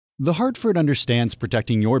The Hartford understands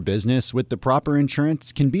protecting your business with the proper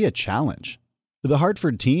insurance can be a challenge. The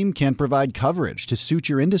Hartford team can provide coverage to suit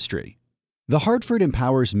your industry. The Hartford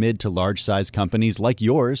empowers mid to large-size companies like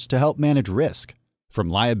yours to help manage risk,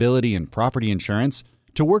 from liability and property insurance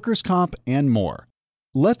to workers' comp and more.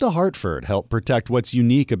 Let The Hartford help protect what's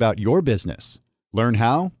unique about your business. Learn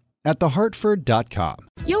how at thehartford.com.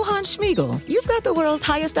 Johann Schmiegel, you've got the world's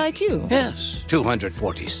highest IQ. Yes,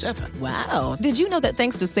 247. Wow. Did you know that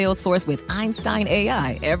thanks to Salesforce with Einstein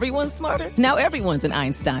AI, everyone's smarter? Now everyone's an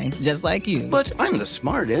Einstein, just like you. But I'm the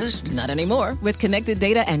smartest. Not anymore. With connected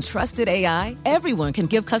data and trusted AI, everyone can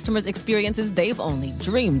give customers experiences they've only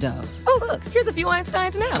dreamed of. Oh, look, here's a few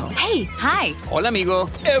Einsteins now. Hey, hi. Hola, amigo.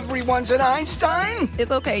 Everyone's an Einstein?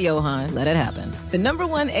 It's okay, Johann. Let it happen. The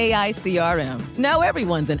 #1 AI CRM. Now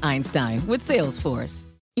everyone's an Einstein with Salesforce.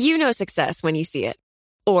 You know success when you see it.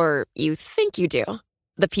 Or you think you do.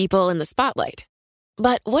 The people in the spotlight.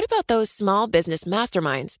 But what about those small business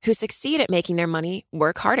masterminds who succeed at making their money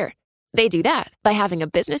work harder? They do that by having a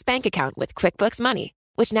business bank account with QuickBooks Money,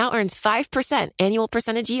 which now earns 5% annual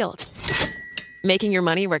percentage yield. Making your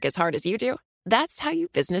money work as hard as you do? That's how you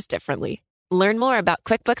business differently. Learn more about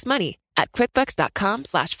QuickBooks Money at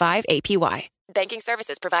quickbooks.com/5APY. Banking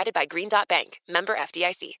services provided by Green Dot Bank. Member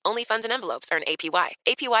FDIC. Only funds and envelopes earn APY.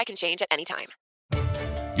 APY can change at any time.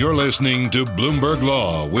 You're listening to Bloomberg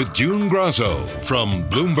Law with June Grasso from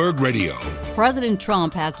Bloomberg Radio. President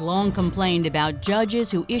Trump has long complained about judges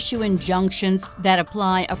who issue injunctions that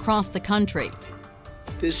apply across the country.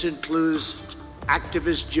 This includes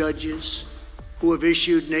activist judges who have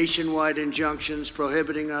issued nationwide injunctions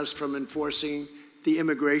prohibiting us from enforcing the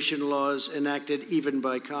immigration laws enacted even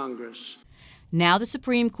by Congress. Now the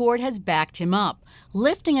Supreme Court has backed him up,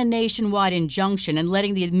 lifting a nationwide injunction and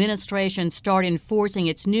letting the administration start enforcing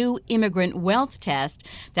its new immigrant wealth test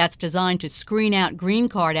that's designed to screen out green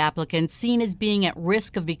card applicants seen as being at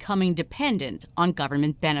risk of becoming dependent on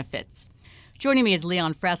government benefits. Joining me is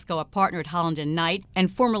Leon Fresco, a partner at Holland & Knight and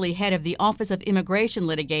formerly head of the Office of Immigration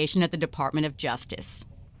Litigation at the Department of Justice.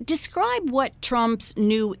 Describe what Trump's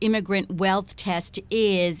new immigrant wealth test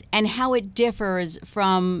is and how it differs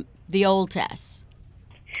from the old test.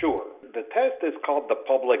 Sure. The test is called the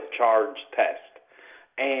public charge test.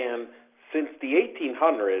 And since the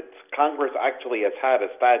 1800s, Congress actually has had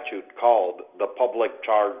a statute called the public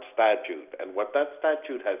charge statute. And what that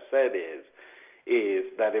statute has said is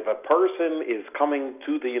that if a person is coming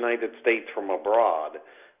to the United States from abroad,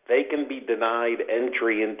 they can be denied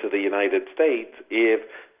entry into the United States if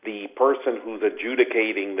the person who's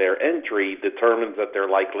adjudicating their entry determines that they're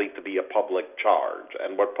likely to be a public charge.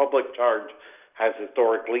 And what public charge has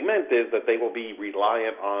historically meant is that they will be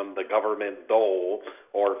reliant on the government dole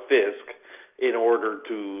or fisc in order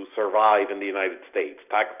to survive in the United States.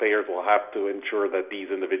 Taxpayers will have to ensure that these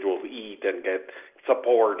individuals eat and get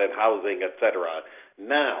support and housing, etc.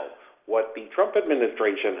 Now, what the Trump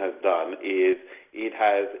administration has done is it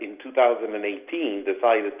has, in 2018,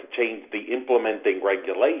 decided to change the implementing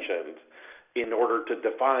regulations in order to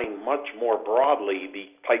define much more broadly the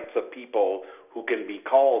types of people who can be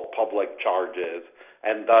called public charges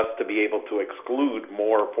and thus to be able to exclude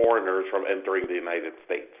more foreigners from entering the United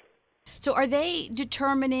States. So are they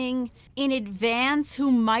determining in advance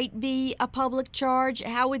who might be a public charge?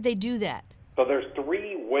 How would they do that? So there's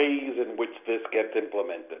three ways in which this gets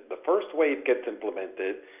implemented. The first way it gets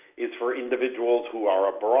implemented is for individuals who are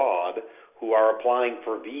abroad who are applying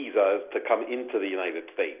for visas to come into the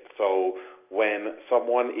United States. So when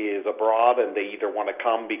someone is abroad and they either want to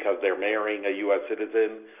come because they're marrying a U.S.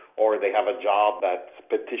 citizen or they have a job that's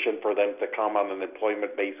petitioned for them to come on an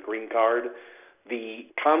employment-based green card, the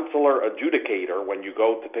consular adjudicator, when you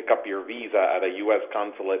go to pick up your visa at a U.S.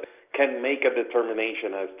 consulate, can make a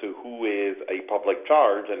determination as to who is a public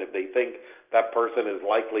charge, and if they think that person is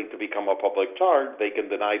likely to become a public charge, they can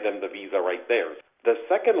deny them the visa right there. The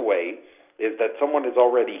second way is that someone is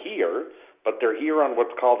already here, but they're here on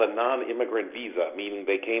what's called a non-immigrant visa, meaning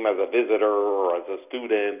they came as a visitor or as a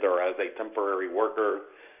student or as a temporary worker,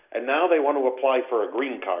 and now they want to apply for a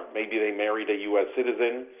green card. Maybe they married a U.S.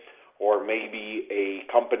 citizen, or maybe a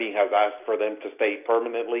company has asked for them to stay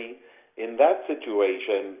permanently. In that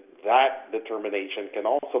situation, that determination can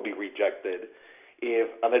also be rejected if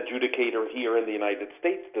an adjudicator here in the United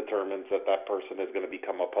States determines that that person is going to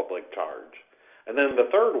become a public charge. And then the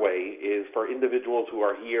third way is for individuals who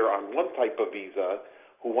are here on one type of visa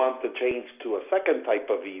who want to change to a second type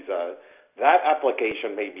of visa. That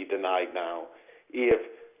application may be denied now if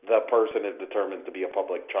the person is determined to be a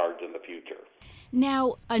public charge in the future.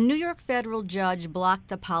 Now, a New York federal judge blocked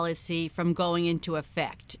the policy from going into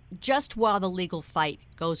effect just while the legal fight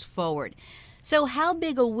goes forward. So how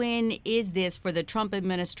big a win is this for the Trump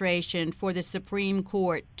administration, for the Supreme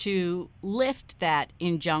Court to lift that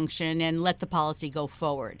injunction and let the policy go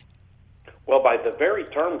forward? Well, by the very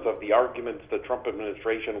terms of the arguments the Trump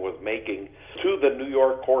administration was making to the New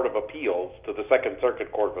York Court of Appeals, to the Second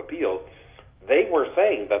Circuit Court of Appeals, they were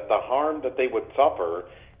saying that the harm that they would suffer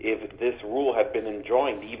if this rule had been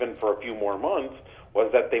enjoined even for a few more months was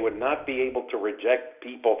that they would not be able to reject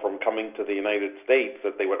people from coming to the United States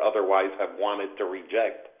that they would otherwise have wanted to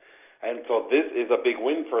reject. And so this is a big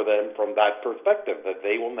win for them from that perspective, that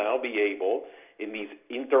they will now be able, in these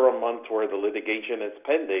interim months where the litigation is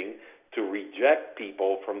pending, to reject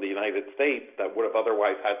people from the United States that would have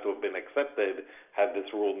otherwise had to have been accepted had this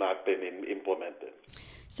rule not been implemented.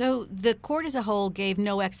 So the court as a whole gave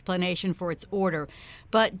no explanation for its order,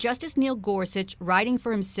 but Justice Neil Gorsuch, writing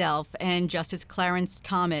for himself, and Justice Clarence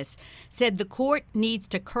Thomas said the court needs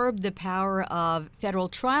to curb the power of federal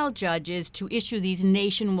trial judges to issue these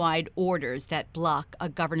nationwide orders that block a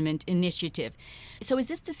government initiative. So is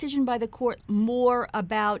this decision by the court more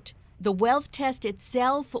about the wealth test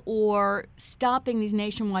itself or stopping these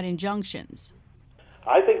nationwide injunctions?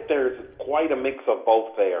 I think there's quite a mix of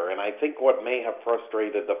both there, and I think what may have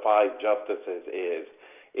frustrated the five justices is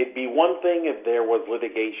it'd be one thing if there was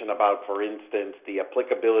litigation about, for instance, the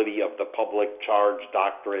applicability of the public charge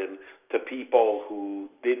doctrine to people who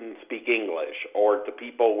didn't speak English, or to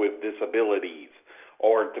people with disabilities,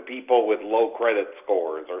 or to people with low credit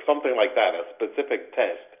scores, or something like that, a specific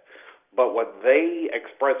test. But what they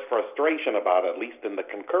expressed frustration about, at least in the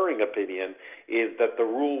concurring opinion, is that the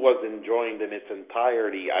rule was enjoined in its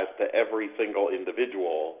entirety as to every single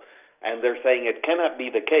individual. And they're saying it cannot be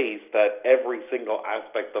the case that every single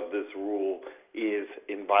aspect of this rule is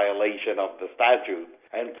in violation of the statute.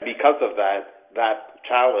 And because of that, that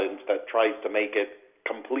challenge that tries to make it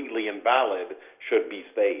completely invalid should be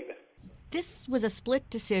stayed. This was a split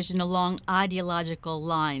decision along ideological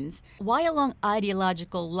lines. Why along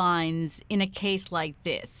ideological lines in a case like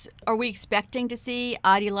this? Are we expecting to see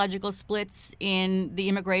ideological splits in the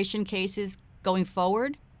immigration cases going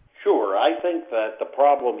forward? Sure. I think that the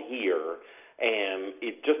problem here, and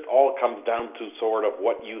it just all comes down to sort of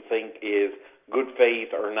what you think is good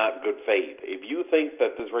faith or not good faith. If you think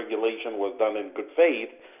that this regulation was done in good faith,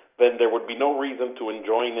 then there would be no reason to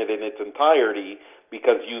enjoin it in its entirety,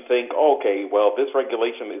 because you think, okay, well, this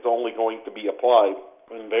regulation is only going to be applied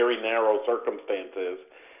in very narrow circumstances,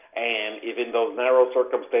 and if in those narrow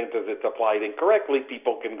circumstances it's applied incorrectly,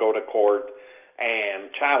 people can go to court and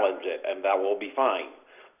challenge it, and that will be fine.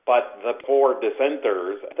 But the four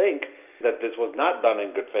dissenters think that this was not done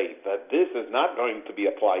in good faith, that this is not going to be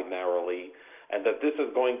applied narrowly, and that this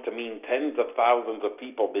is going to mean tens of thousands of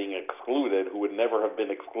people being excluded who would never have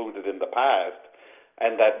been excluded in the past,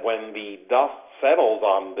 and that when the dust settles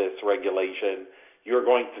on this regulation, you're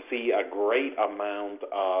going to see a great amount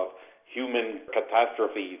of human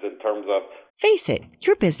catastrophes in terms of... Face it,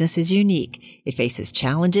 your business is unique. It faces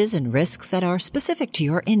challenges and risks that are specific to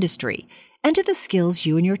your industry and to the skills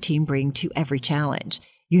you and your team bring to every challenge.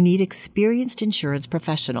 You need experienced insurance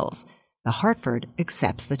professionals. The Hartford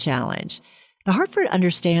accepts the challenge. The Hartford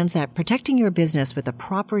understands that protecting your business with the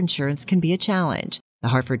proper insurance can be a challenge. The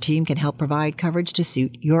Hartford team can help provide coverage to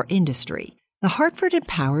suit your industry. The Hartford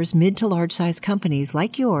empowers mid to large-size companies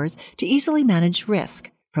like yours to easily manage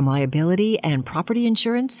risk, from liability and property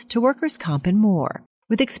insurance to workers' comp and more.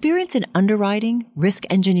 With experience in underwriting, risk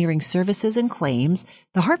engineering services, and claims,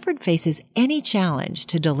 the Hartford faces any challenge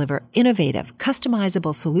to deliver innovative,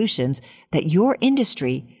 customizable solutions that your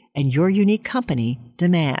industry and your unique company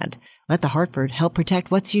demand. Let the Hartford help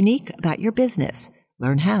protect what's unique about your business.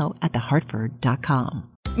 Learn how at thehartford.com.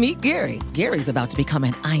 Meet Gary. Gary's about to become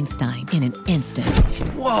an Einstein in an instant.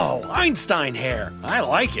 Whoa, Einstein hair. I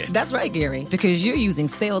like it. That's right, Gary, because you're using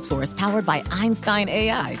Salesforce powered by Einstein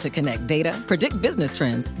AI to connect data, predict business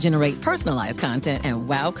trends, generate personalized content, and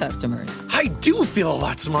wow customers. I do feel a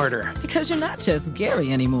lot smarter. Because you're not just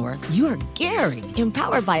Gary anymore. You're Gary,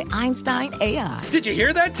 empowered by Einstein AI. Did you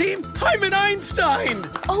hear that, team? I'm an Einstein.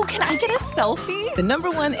 Oh, can I get a selfie? The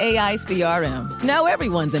 #1 AI CRM. Now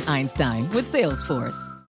everyone's an Einstein with Salesforce.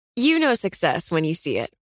 You know success when you see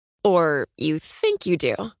it. Or you think you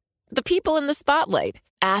do. The people in the spotlight.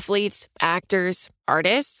 Athletes, actors,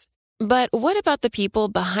 artists. But what about the people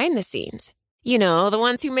behind the scenes? You know, the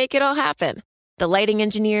ones who make it all happen. The lighting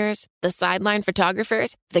engineers, the sideline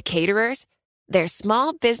photographers, the caterers. They're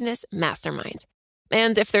small business masterminds.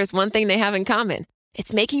 And if there's one thing they have in common,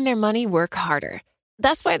 it's making their money work harder.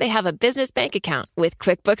 That's why they have a business bank account with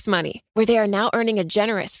QuickBooks Money, where they are now earning a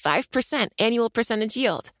generous 5% annual percentage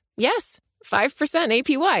yield. Yes, 5%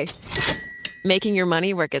 APY. Making your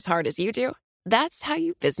money work as hard as you do? That's how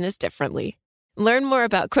you business differently. Learn more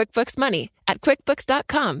about QuickBooks Money at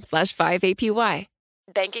quickbooks.com/5APY.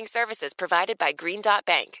 Banking services provided by Green Dot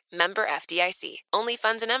Bank, member FDIC. Only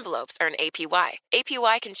funds and envelopes earn APY.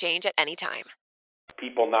 APY can change at any time.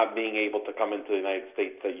 People not being able to come into the United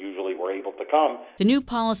States that usually were able to come. The new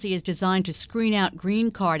policy is designed to screen out green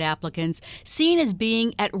card applicants seen as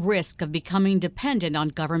being at risk of becoming dependent on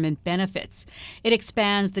government benefits. It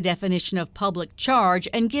expands the definition of public charge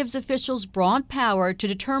and gives officials broad power to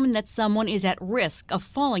determine that someone is at risk of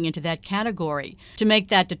falling into that category. To make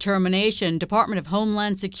that determination, Department of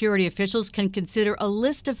Homeland Security officials can consider a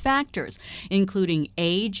list of factors, including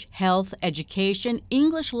age, health, education,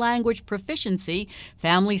 English language proficiency,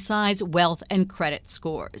 family size, wealth, and credit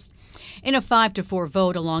scores. In a 5-4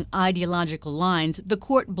 vote along ideological lines, the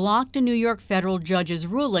court blocked a New York federal judge's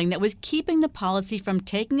ruling that was keeping the policy from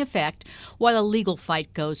taking effect while a legal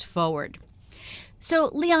fight goes forward. So,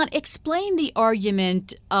 Leon, explain the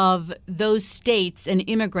argument of those states and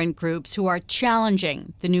immigrant groups who are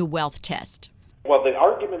challenging the new wealth test. Well, the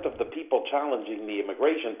argument of the people challenging the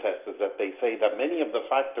immigration test is that they say that many of the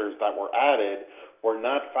factors that were added were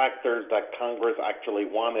not factors that Congress actually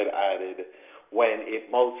wanted added when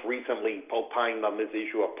it most recently opined on this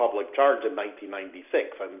issue of public charge in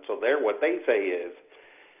 1996. And so what they say is,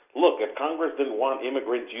 look, if Congress didn't want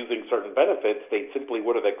immigrants using certain benefits, they simply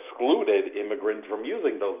would have excluded immigrants from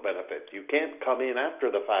using those benefits. You can't come in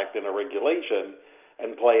after the fact in a regulation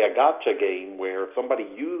and play a gotcha game where if somebody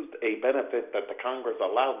used a benefit that the Congress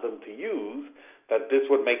allowed them to use, that this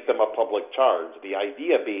would make them a public charge. The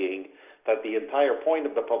idea being that the entire point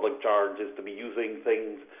of the public charge is to be using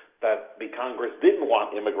things that the Congress didn't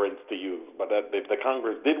want immigrants to use. But if the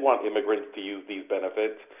Congress did want immigrants to use these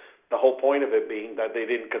benefits, the whole point of it being that they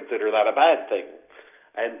didn't consider that a bad thing.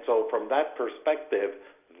 And so from that perspective,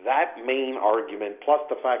 that main argument, plus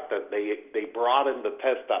the fact that they broadened the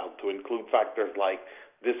test out to include factors like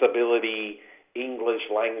disability, English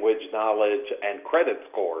language knowledge, and credit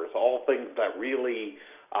scores, all things that really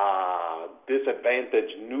disadvantage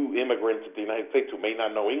new immigrants to the United States who may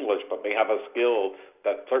not know English but may have a skill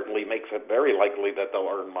that certainly makes it very likely that they'll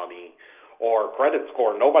earn money. Or credit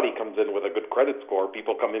score, nobody comes in with a good credit score.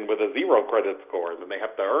 People come in with a 0 credit score, and they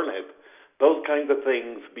have to earn it. Those kinds of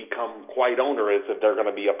things become quite onerous if they're going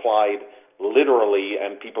to be applied literally,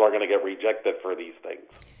 and people are going to get rejected for these things.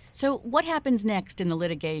 So what happens next in the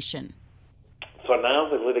litigation? So now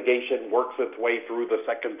the litigation works its way through the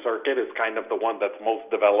Second Circuit. It's kind of the one that's most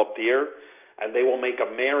developed here. And they will make a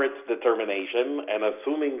merits determination. And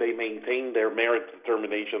assuming they maintain their merits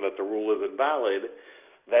determination that the rule is invalid,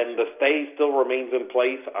 then the stay still remains in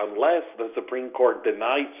place unless the Supreme Court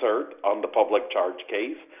denies cert on the public charge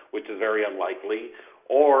case, which is very unlikely,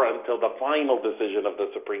 or until the final decision of the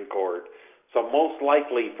Supreme Court. So most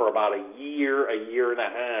likely for about a year and a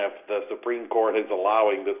half, the Supreme Court is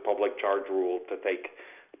allowing this public charge rule to take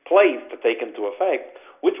into effect,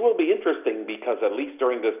 which will be interesting because at least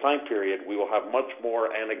during this time period, we will have much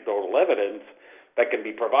more anecdotal evidence that can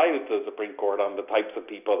be provided to the Supreme Court on the types of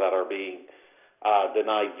people that are being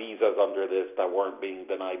denied visas under this that weren't being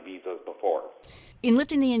denied visas before. In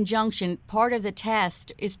lifting the injunction, part of the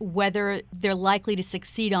test is whether they're likely to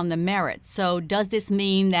succeed on the merits. So does this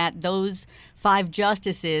mean that those 5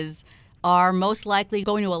 justices are most likely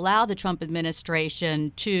going to allow the Trump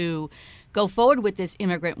administration to go forward with this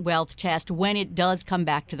immigrant wealth test when it does come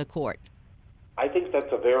back to the court? I think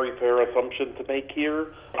that's a very fair assumption to make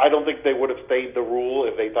here. I don't think they would have stayed the rule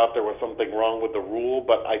if they thought there was something wrong with the rule,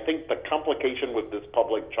 but I think the complication with this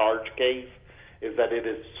public charge case is that it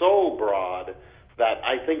is so broad that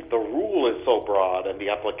I think the rule is so broad and the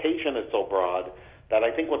application is so broad that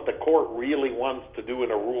I think what the court really wants to do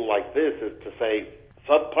in a rule like this is to say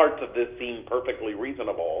subparts of this seem perfectly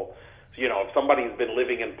reasonable. You know, if somebody's been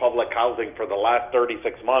living in public housing for the last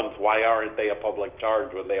 36 months, why aren't they a public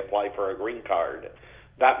charge when they apply for a green card?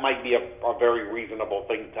 That might be a very reasonable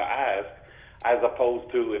thing to ask, as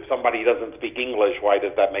opposed to if somebody doesn't speak English, why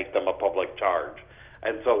does that make them a public charge?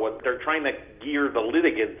 And so what they're trying to gear the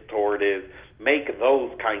litigants toward is make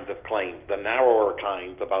those kinds of claims, the narrower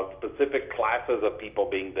kinds, about specific classes of people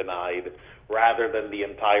being denied rather than the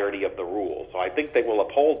entirety of the rule. So I think they will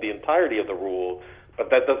uphold the entirety of the rule, but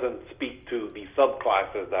that doesn't speak to the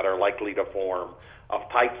subclasses that are likely to form of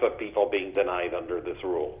types of people being denied under this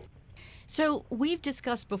rule. So we've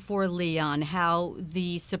discussed before, Leon, how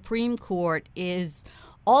the Supreme Court is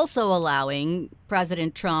also allowing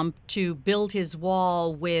President Trump to build his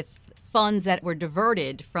wall with funds that were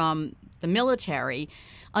diverted from the military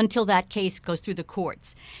until that case goes through the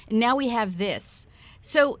courts. And now we have this.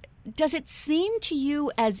 So does it seem to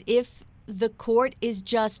you as if the court is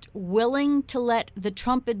just willing to let the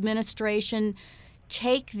Trump administration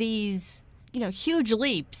take these, huge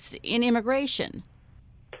leaps in immigration?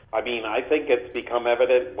 I mean, I think it's become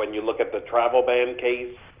evident when you look at the travel ban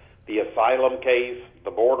case, the asylum case,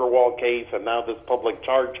 the border wall case, and now this public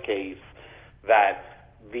charge case,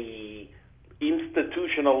 that the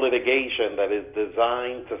institutional litigation that is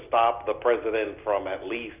designed to stop the president from at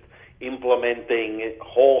least implementing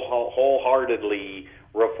wholeheartedly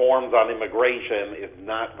reforms on immigration is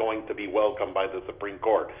not going to be welcomed by the Supreme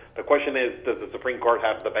Court. The question is, does the Supreme Court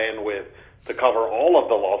have the bandwidth to cover all of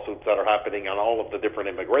the lawsuits that are happening on all of the different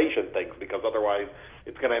immigration things? Because otherwise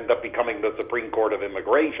it's going to end up becoming the Supreme Court of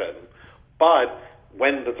immigration. But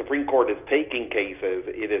when the Supreme Court is taking cases,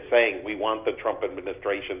 it is saying we want the Trump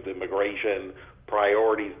administration's immigration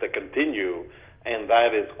priorities to continue. And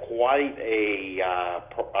that is quite a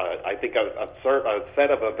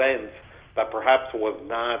set of events that perhaps was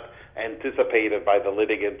not anticipated by the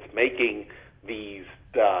litigants making these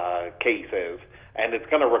cases. And it's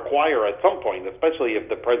going to require at some point, especially if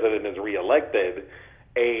the president is reelected,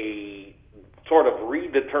 a sort of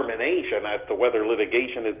redetermination as to whether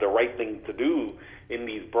litigation is the right thing to do in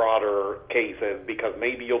these broader cases, because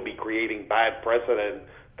maybe you'll be creating bad precedent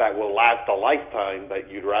that will last a lifetime that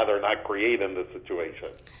you'd rather not create in this situation.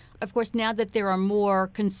 Of course, now that there are more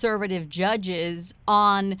conservative judges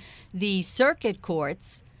on the circuit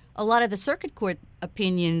courts, a lot of the circuit court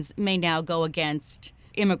opinions may now go against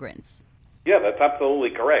immigrants. Yeah, that's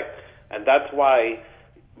absolutely correct. And that's why,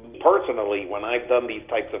 personally, when I've done these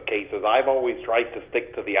types of cases, I've always tried to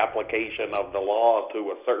stick to the application of the law to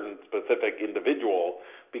a certain specific individual,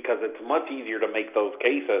 because it's much easier to make those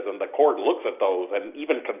cases, and the court looks at those, and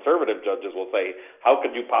even conservative judges will say, how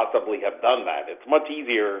could you possibly have done that? It's much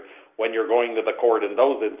easier when you're going to the court in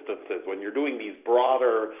those instances. When you're doing these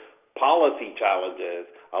broader policy challenges,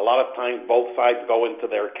 a lot of times both sides go into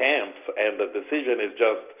their camps, and the decision is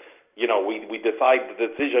just, we decide the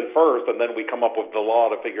decision first, and then we come up with the law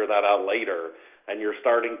to figure that out later. And you're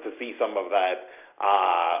starting to see some of that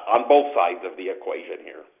on both sides of the equation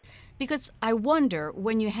here. Because I wonder,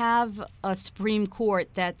 when you have a Supreme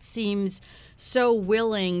Court that seems so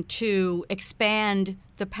willing to expand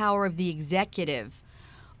the power of the executive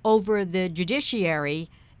over the judiciary,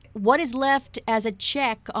 what is left as a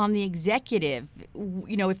check on the executive?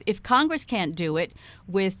 If Congress can't do it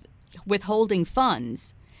with withholding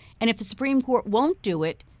funds, and if the Supreme Court won't do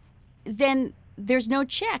it, then there's no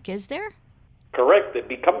check, is there? Correct. It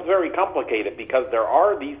becomes very complicated because there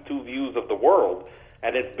are these two views of the world,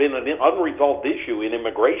 and it's been an unresolved issue in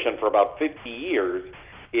immigration for about 50 years,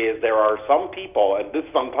 is there are some people, and this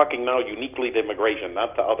I'm talking now uniquely to immigration,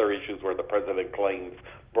 not to other issues where the president claims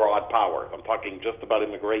broad powers. I'm talking just about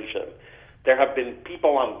immigration. There have been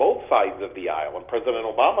people on both sides of the aisle, and President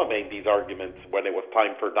Obama made these arguments when it was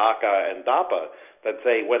time for DACA and DAPA, that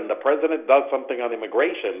say when the president does something on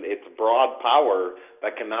immigration, it's broad power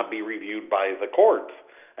that cannot be reviewed by the courts.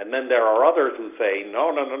 And then there are others who say,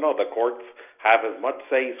 no, the courts have as much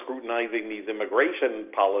say scrutinizing these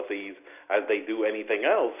immigration policies as they do anything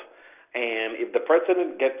else. And if the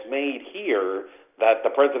precedent gets made here that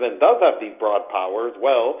the president does have these broad powers,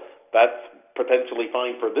 well, that's potentially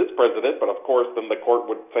fine for this president, but of course then the court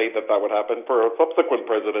would say that would happen for a subsequent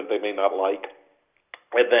president they may not like.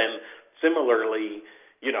 And then similarly,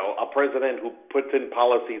 a president who puts in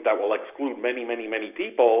policies that will exclude many, many, many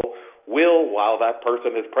people will, while that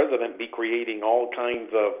person is president, be creating all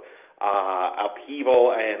kinds of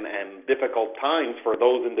upheaval and difficult times for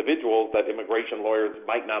those individuals that immigration lawyers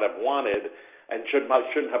might not have wanted and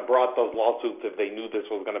shouldn't have brought those lawsuits if they knew this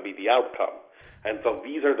was going to be the outcome. And so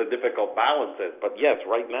these are the difficult balances. But yes,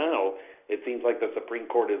 right now, it seems like the Supreme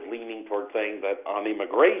Court is leaning towards saying that on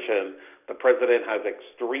immigration, the president has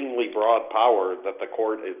extremely broad powers that the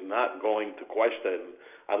court is not going to question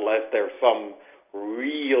unless there's some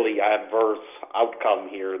really adverse outcome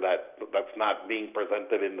here that's not being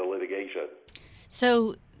presented in the litigation.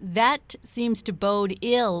 So that seems to bode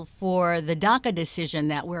ill for the DACA decision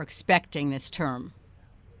that we're expecting this term.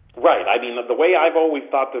 Right. I mean, the way I've always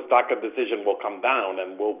thought this DACA decision will come down,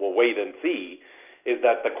 and we'll wait and see, is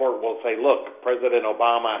that the court will say, look, President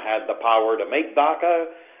Obama had the power to make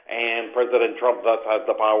DACA, and President Trump thus has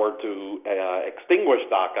the power to extinguish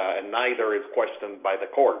DACA, and neither is questioned by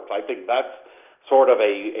the courts. I think that's sort of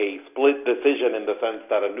a split decision in the sense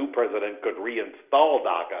that a new president could reinstall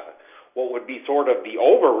DACA. What would be sort of the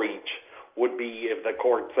overreach would be if the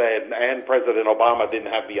court said, and President Obama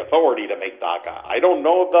didn't have the authority to make DACA. I don't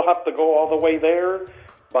know if they'll have to go all the way there,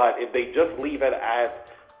 but if they just leave it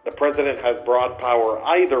at the president has broad power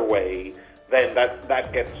either way, then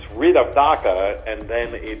that gets rid of DACA, and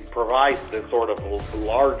then it provides this sort of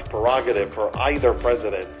large prerogative for either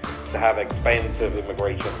president to have expansive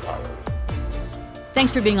immigration powers.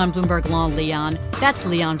 Thanks for being on Bloomberg Law, Leon. That's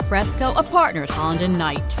Leon Fresco, a partner at Holland &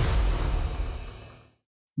 Knight.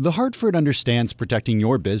 The Hartford understands protecting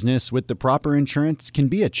your business with the proper insurance can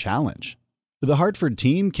be a challenge. The Hartford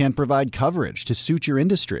team can provide coverage to suit your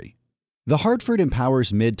industry. The Hartford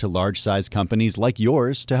empowers mid to large-size companies like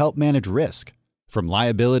yours to help manage risk, from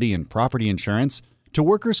liability and property insurance to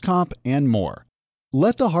workers' comp and more.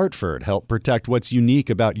 Let The Hartford help protect what's unique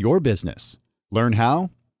about your business. Learn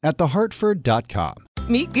how at thehartford.com.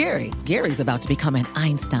 Meet Gary. Gary's about to become an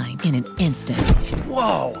Einstein in an instant.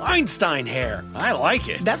 Whoa, Einstein hair. I like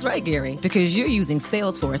it. That's right, Gary, because you're using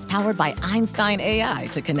Salesforce powered by Einstein AI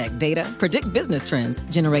to connect data, predict business trends,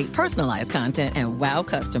 generate personalized content, and wow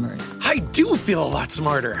customers. I do feel a lot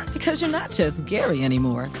smarter. Because you're not just Gary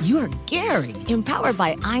anymore. You're Gary, empowered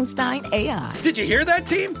by Einstein AI. Did you hear that,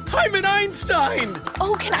 team? I'm an Einstein.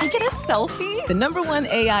 Oh, can I get a selfie? The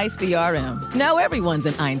 #1 AI CRM. Now everyone's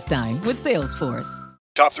an Einstein with Salesforce.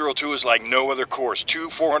 Top Thrill 2 is like no other course. 2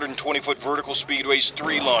 420-foot vertical speedways,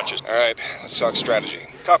 3 launches. All right, let's talk strategy.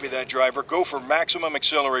 Copy that, driver. Go for maximum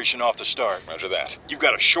acceleration off the start. Roger that. You've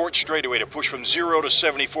got a short straightaway to push from 0 to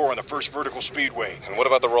 74 on the first vertical speedway. And what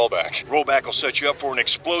about the rollback? Rollback will set you up for an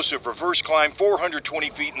explosive reverse climb 420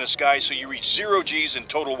 feet in the sky so you reach 0 Gs in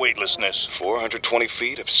total weightlessness. 420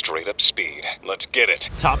 feet of straight-up speed. Let's get it.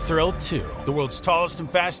 Top Thrill 2, the world's tallest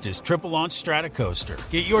and fastest triple-launch strata coaster.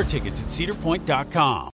 Get your tickets at cedarpoint.com.